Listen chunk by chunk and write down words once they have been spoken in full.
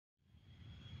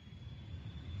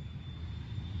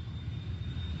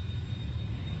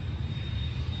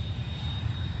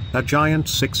a giant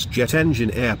 6-jet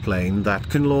engine airplane that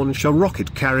can launch a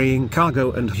rocket carrying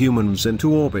cargo and humans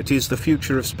into orbit is the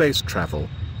future of space travel.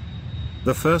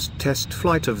 The first test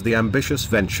flight of the ambitious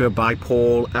venture by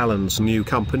Paul Allen's new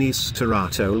company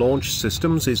Stratolaunch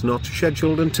Systems is not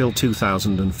scheduled until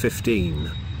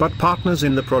 2015, but partners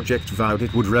in the project vowed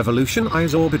it would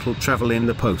revolutionize orbital travel in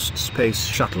the post-space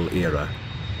shuttle era.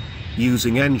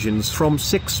 Using engines from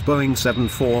 6 Boeing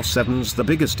 747s, the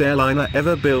biggest airliner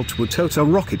ever built would tote a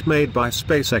rocket made by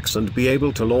SpaceX and be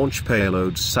able to launch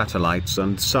payloads, satellites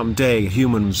and someday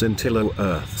humans into low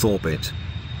Earth orbit.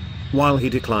 While he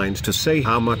declined to say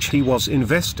how much he was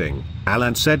investing,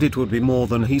 Allen said it would be more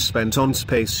than he spent on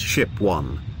Spaceship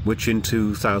One, which in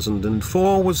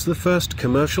 2004 was the first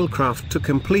commercial craft to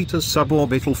complete a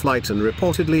suborbital flight and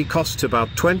reportedly cost about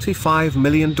 $25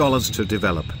 million to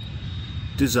develop.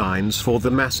 Designs for the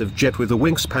massive jet with a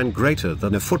wingspan greater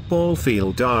than a football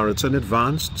field are at an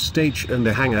advanced stage and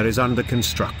a hangar is under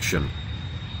construction.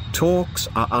 Talks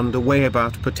are underway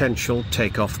about potential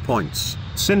takeoff points,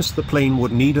 since the plane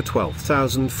would need a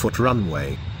 12,000-foot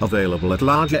runway, available at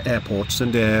larger airports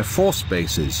and Air Force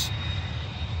bases.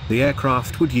 The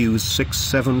aircraft would use 6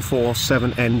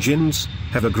 747 engines,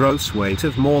 have a gross weight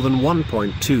of more than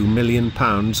 1.2 million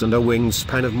pounds and a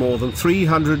wingspan of more than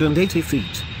 380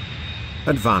 feet.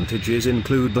 Advantages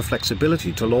include the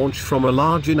flexibility to launch from a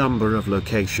larger number of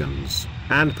locations,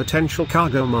 and potential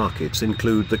cargo markets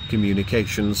include the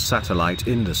communications satellite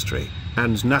industry,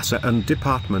 and NASA and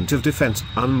Department of Defense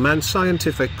unmanned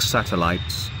scientific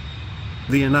satellites.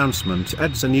 The announcement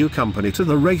adds a new company to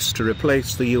the race to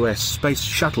replace the US Space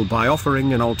Shuttle by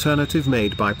offering an alternative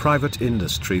made by private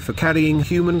industry for carrying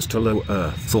humans to low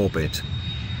Earth orbit.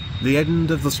 The end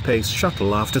of the Space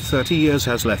Shuttle after 30 years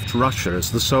has left Russia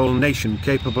as the sole nation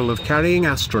capable of carrying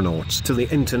astronauts to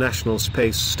the International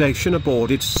Space Station aboard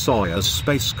its Soyuz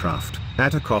spacecraft,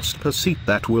 at a cost per seat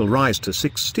that will rise to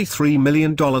 $63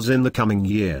 million in the coming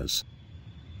years.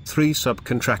 3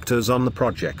 subcontractors on the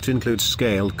project include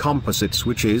Scaled Composites,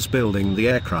 which is building the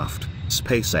aircraft,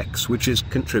 SpaceX, which is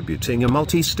contributing a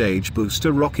multi-stage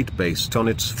booster rocket based on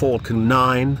its Falcon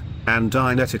 9, and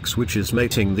Dynetics, which is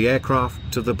mating the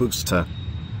aircraft to the booster.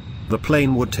 The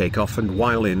plane would take off and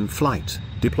while in flight,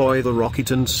 deploy the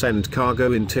rocket and send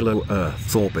cargo into low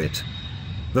Earth orbit.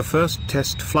 The first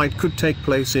test flight could take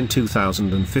place in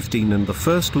 2015 and the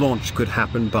first launch could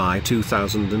happen by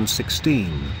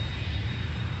 2016.